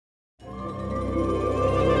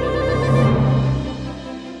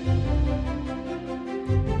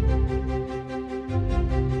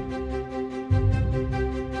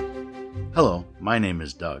My name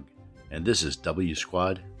is Doug, and this is W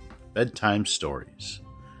Squad Bedtime Stories.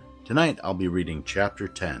 Tonight I'll be reading Chapter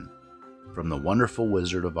 10 from The Wonderful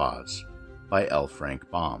Wizard of Oz by L.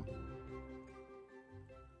 Frank Baum.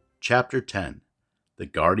 Chapter 10 The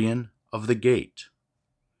Guardian of the Gate.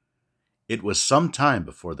 It was some time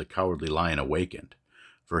before the Cowardly Lion awakened,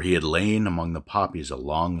 for he had lain among the poppies a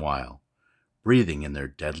long while, breathing in their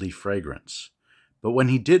deadly fragrance. But when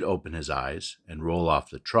he did open his eyes and roll off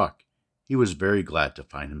the truck, he was very glad to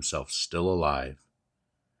find himself still alive.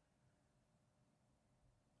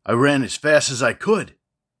 "I ran as fast as I could,"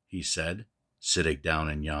 he said, sitting down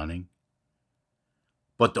and yawning.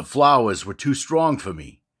 "But the flowers were too strong for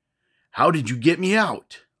me. How did you get me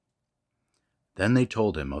out?" Then they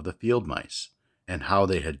told him of the field mice, and how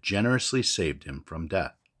they had generously saved him from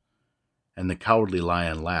death. And the Cowardly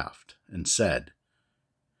Lion laughed and said,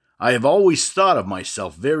 "I have always thought of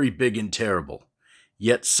myself very big and terrible.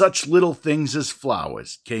 Yet such little things as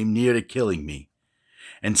flowers came near to killing me,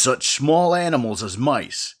 and such small animals as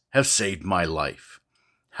mice have saved my life.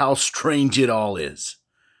 How strange it all is!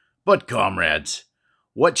 But, comrades,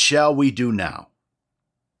 what shall we do now?"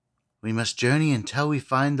 "We must journey until we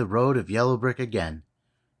find the road of yellow brick again,"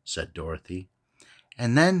 said Dorothy,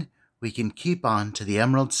 "and then we can keep on to the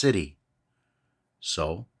Emerald City."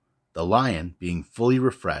 So, the lion, being fully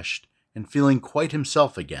refreshed and feeling quite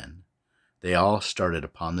himself again, they all started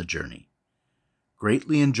upon the journey,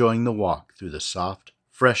 greatly enjoying the walk through the soft,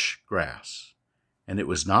 fresh grass. And it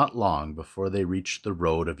was not long before they reached the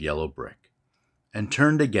road of yellow brick, and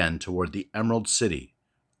turned again toward the Emerald City,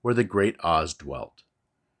 where the great Oz dwelt.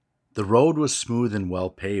 The road was smooth and well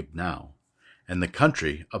paved now, and the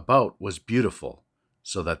country about was beautiful,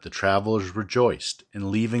 so that the travelers rejoiced in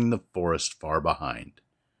leaving the forest far behind,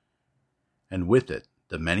 and with it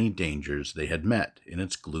the many dangers they had met in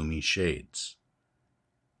its gloomy shades.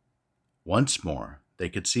 Once more they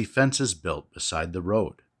could see fences built beside the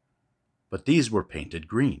road, but these were painted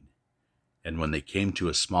green, and when they came to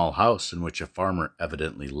a small house in which a farmer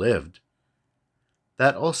evidently lived,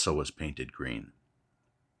 that also was painted green.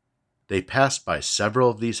 They passed by several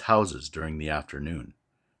of these houses during the afternoon,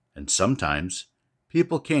 and sometimes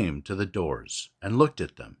people came to the doors and looked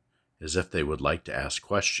at them as if they would like to ask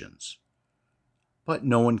questions. But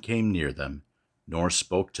no one came near them, nor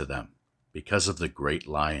spoke to them, because of the great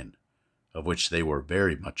lion, of which they were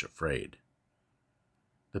very much afraid.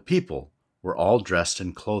 The people were all dressed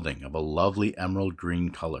in clothing of a lovely emerald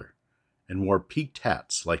green color, and wore peaked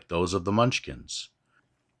hats like those of the Munchkins.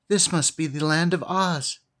 "This must be the land of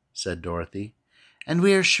Oz," said Dorothy, "and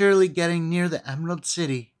we are surely getting near the Emerald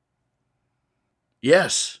City."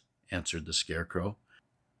 "Yes," answered the Scarecrow.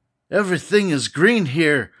 "Everything is green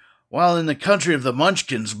here, while in the country of the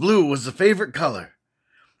Munchkins blue was the favorite color.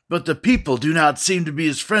 But the people do not seem to be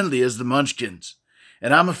as friendly as the Munchkins,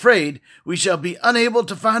 and I'm afraid we shall be unable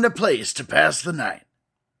to find a place to pass the night."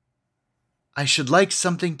 "I should like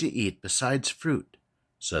something to eat besides fruit,"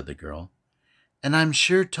 said the girl, "and I'm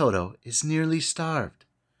sure Toto is nearly starved.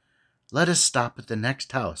 Let us stop at the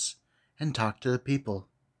next house and talk to the people."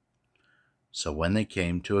 So when they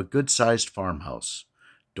came to a good-sized farmhouse,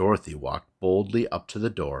 Dorothy walked boldly up to the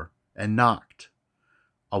door and knocked.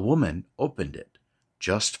 A woman opened it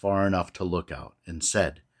just far enough to look out and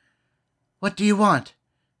said, "What do you want,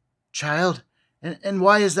 child, and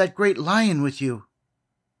why is that great lion with you?"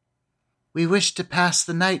 "We wish to pass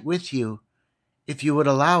the night with you, if you would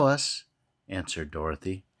allow us," answered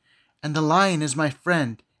Dorothy, "and the lion is my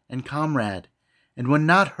friend and comrade, and would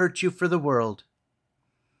not hurt you for the world."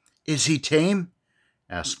 "Is he tame?"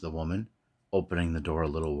 asked the woman, opening the door a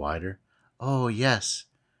little wider. "Oh, yes,"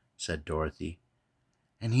 said Dorothy,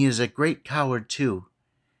 "and he is a great coward, too.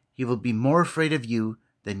 He will be more afraid of you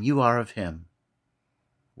than you are of him."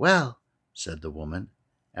 "Well," said the woman,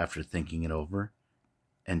 after thinking it over,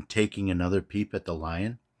 and taking another peep at the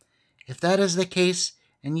lion, "if that is the case,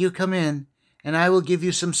 and you come in, and I will give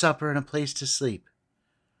you some supper and a place to sleep."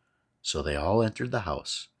 So they all entered the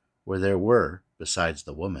house, where there were, besides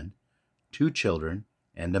the woman, 2 children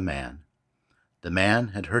and a man. The man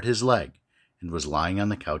had hurt his leg, and was lying on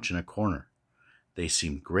the couch in a corner. They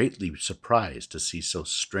seemed greatly surprised to see so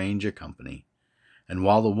strange a company, and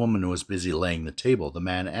while the woman was busy laying the table, the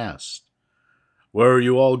man asked, "Where are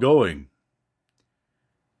you all going?"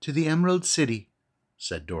 "To the Emerald City,"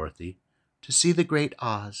 said Dorothy, "to see the great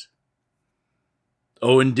Oz."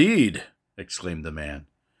 "Oh, indeed!" exclaimed the man.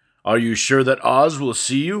 "Are you sure that Oz will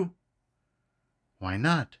see you?" "Why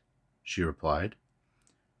not?" she replied.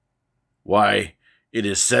 "Why, it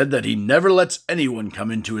is said that he never lets anyone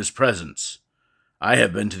come into his presence. I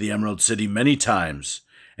have been to the Emerald City many times,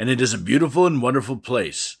 and it is a beautiful and wonderful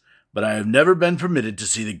place, but I have never been permitted to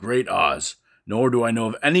see the great Oz, nor do I know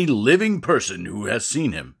of any living person who has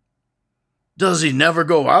seen him." "Does he never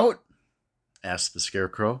go out?" asked the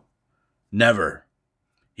Scarecrow. "Never.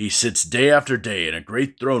 He sits day after day in a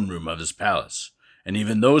great throne room of his palace, and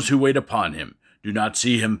even those who wait upon him do not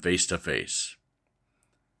see him face to face."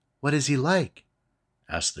 "What is he like?"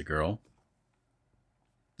 asked the girl.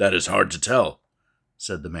 "That is hard to tell,"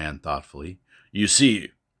 said the man thoughtfully. "You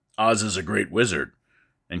see, Oz is a great wizard,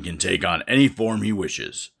 and can take on any form he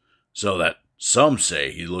wishes, so that some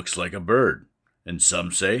say he looks like a bird, and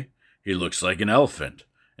some say he looks like an elephant,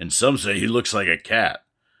 and some say he looks like a cat.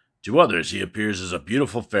 To others he appears as a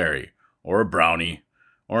beautiful fairy, or a brownie,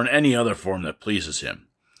 or in any other form that pleases him.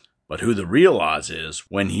 But who the real Oz is,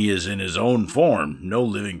 when he is in his own form, no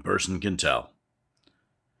living person can tell."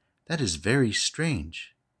 "That is very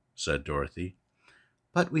strange," said Dorothy.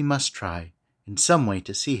 "But we must try, in some way,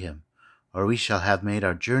 to see him, or we shall have made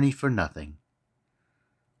our journey for nothing."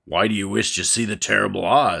 "Why do you wish to see the terrible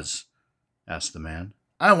Oz?" asked the man.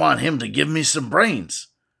 "I want him to give me some brains,"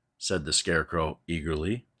 said the Scarecrow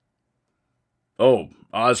eagerly. "Oh,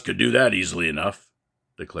 Oz could do that easily enough,"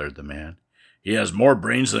 declared the man. "He has more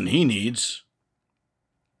brains than he needs."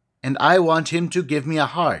 "And I want him to give me a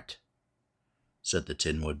heart," said the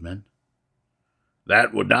Tin Woodman.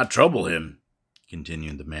 "That would not trouble him,"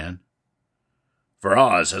 continued the man, "for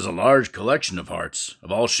Oz has a large collection of hearts,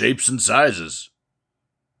 of all shapes and sizes."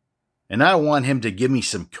 "And I want him to give me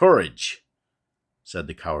some courage," said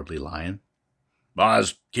the Cowardly Lion.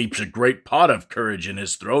 "Oz keeps a great pot of courage in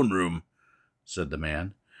his throne room," said the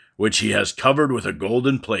man, "which he has covered with a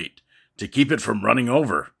golden plate, to keep it from running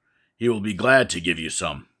over. He will be glad to give you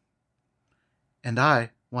some." "And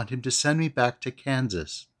I want him to send me back to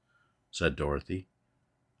Kansas," said Dorothy.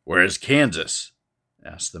 "Where is Kansas?"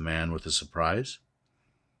 asked the man with a surprise.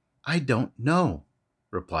 "I don't know,"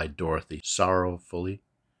 replied Dorothy sorrowfully,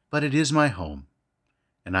 "but it is my home,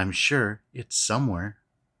 and I'm sure it's somewhere."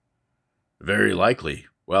 "Very likely.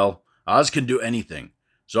 Well, Oz can do anything,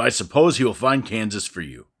 so I suppose he will find Kansas for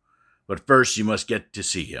you. But first you must get to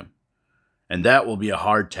see him. And that will be a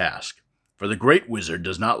hard task, for the Great Wizard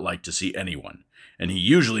does not like to see anyone, and he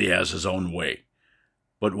usually has his own way.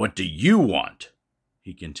 But what do you want?"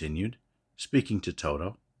 he continued, speaking to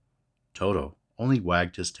Toto. Toto only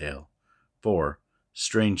wagged his tail, for,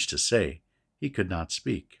 strange to say, he could not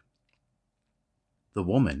speak. The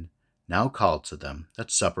woman now called to them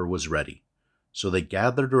that supper was ready, so they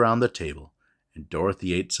gathered around the table, and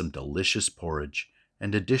Dorothy ate some delicious porridge,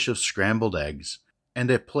 and a dish of scrambled eggs, and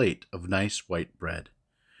a plate of nice white bread,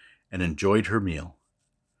 and enjoyed her meal.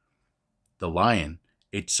 The lion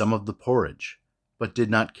ate some of the porridge, but did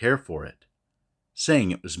not care for it, saying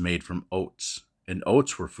it was made from oats, and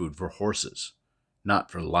oats were food for horses, not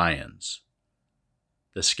for lions.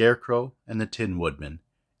 The Scarecrow and the Tin Woodman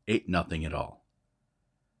ate nothing at all.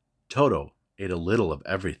 Toto ate a little of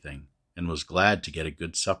everything, and was glad to get a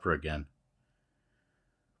good supper again.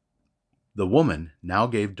 The woman now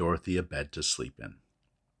gave Dorothy a bed to sleep in,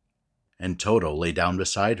 and Toto lay down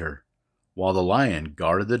beside her, while the lion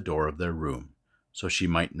guarded the door of their room, so she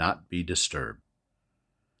might not be disturbed.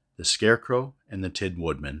 The Scarecrow and the Tin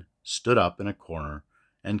Woodman stood up in a corner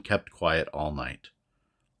and kept quiet all night,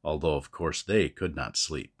 although of course they could not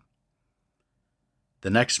sleep. The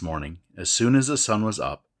next morning, as soon as the sun was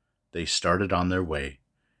up, they started on their way,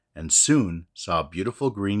 and soon saw a beautiful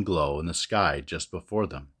green glow in the sky just before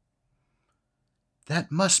them.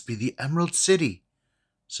 "That must be the Emerald City,"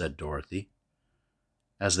 said Dorothy.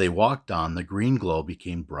 As they walked on, the green glow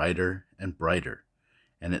became brighter and brighter,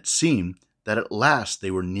 and it seemed that at last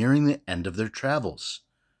they were nearing the end of their travels.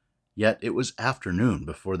 Yet it was afternoon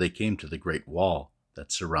before they came to the great wall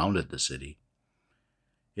that surrounded the city.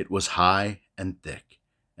 It was high and thick,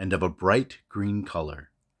 and of a bright green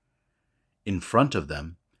color. In front of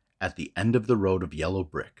them, at the end of the road of yellow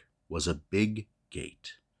brick, was a big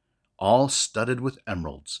gate, all studded with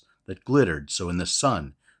emeralds that glittered so in the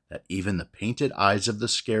sun that even the painted eyes of the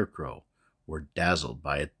Scarecrow were dazzled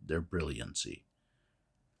by their brilliancy.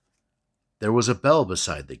 There was a bell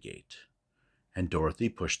beside the gate, and Dorothy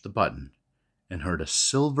pushed the button and heard a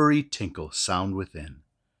silvery tinkle sound within.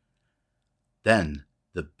 Then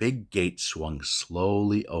the big gate swung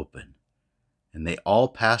slowly open, and they all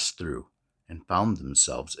passed through and found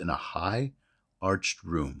themselves in a high, arched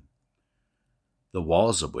room, the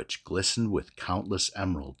walls of which glistened with countless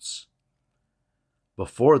emeralds.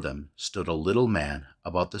 Before them stood a little man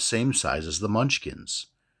about the same size as the Munchkins.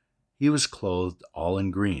 He was clothed all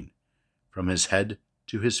in green, from his head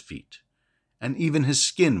to his feet, and even his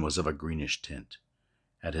skin was of a greenish tint.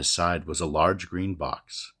 At his side was a large green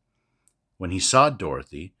box. When he saw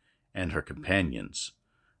Dorothy, and her companions,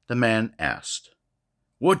 the man asked,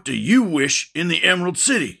 "What do you wish in the Emerald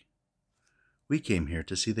City?" "We came here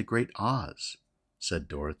to see the Great Oz," said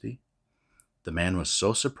Dorothy. The man was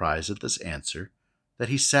so surprised at this answer that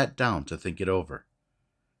he sat down to think it over.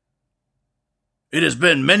 "It has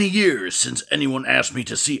been many years since anyone asked me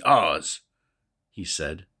to see Oz," he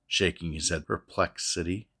said, shaking his head in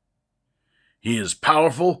perplexity. "He is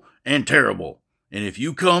powerful and terrible, and if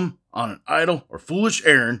you come on an idle or foolish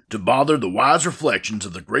errand to bother the wise reflections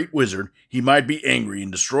of the great wizard, he might be angry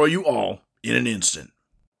and destroy you all in an instant."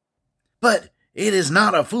 "But it is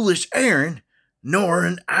not a foolish errand, nor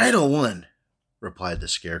an idle one," replied the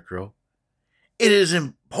Scarecrow. "It is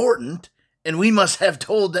important, and we must have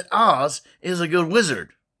told that Oz is a good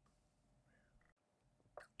wizard."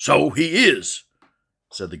 "So he is,"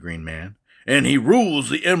 said the Green Man, "and he rules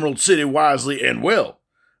the Emerald City wisely and well.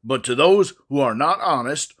 But to those who are not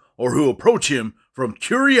honest or who approach him from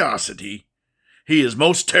curiosity, he is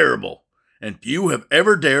most terrible, and few have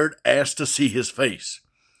ever dared ask to see his face.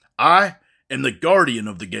 I am the guardian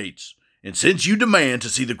of the gates, and since you demand to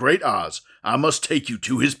see the Great Oz, I must take you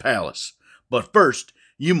to his palace. But first,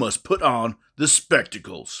 you must put on the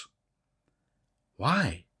spectacles."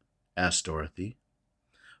 "Why?" asked Dorothy.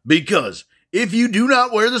 "Because if you do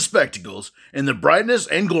not wear the spectacles, and the brightness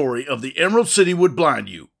and glory of the Emerald City would blind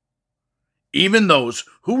you. Even those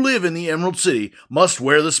who live in the Emerald City must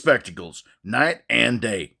wear the spectacles, night and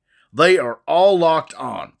day. They are all locked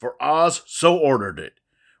on, for Oz so ordered it,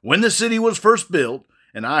 when the city was first built,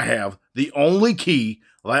 and I have the only key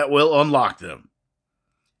that will unlock them."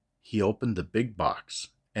 He opened the big box,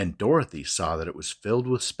 and Dorothy saw that it was filled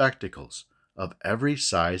with spectacles of every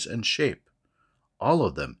size and shape. All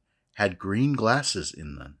of them had green glasses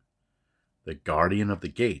in them. The guardian of the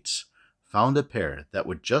gates found a pair that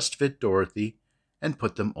would just fit Dorothy and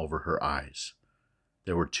put them over her eyes.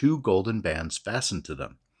 There were 2 golden bands fastened to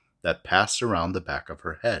them that passed around the back of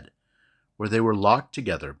her head, where they were locked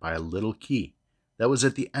together by a little key that was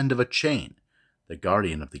at the end of a chain the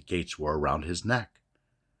guardian of the gates wore around his neck.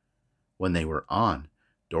 When they were on,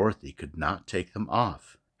 Dorothy could not take them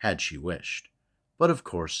off, had she wished. But of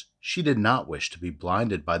course, she did not wish to be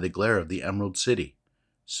blinded by the glare of the Emerald City,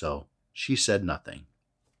 so she said nothing.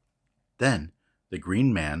 Then the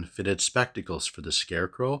Green Man fitted spectacles for the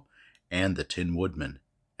Scarecrow and the Tin Woodman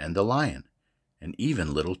and the Lion and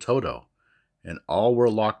even little Toto, and all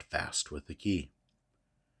were locked fast with the key.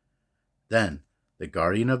 Then the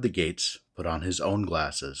guardian of the gates put on his own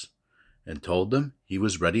glasses and told them he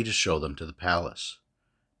was ready to show them to the palace.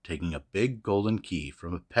 Taking a big golden key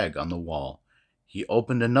from a peg on the wall, he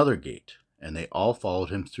opened another gate, and they all followed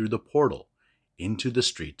him through the portal into the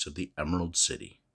streets of the Emerald City.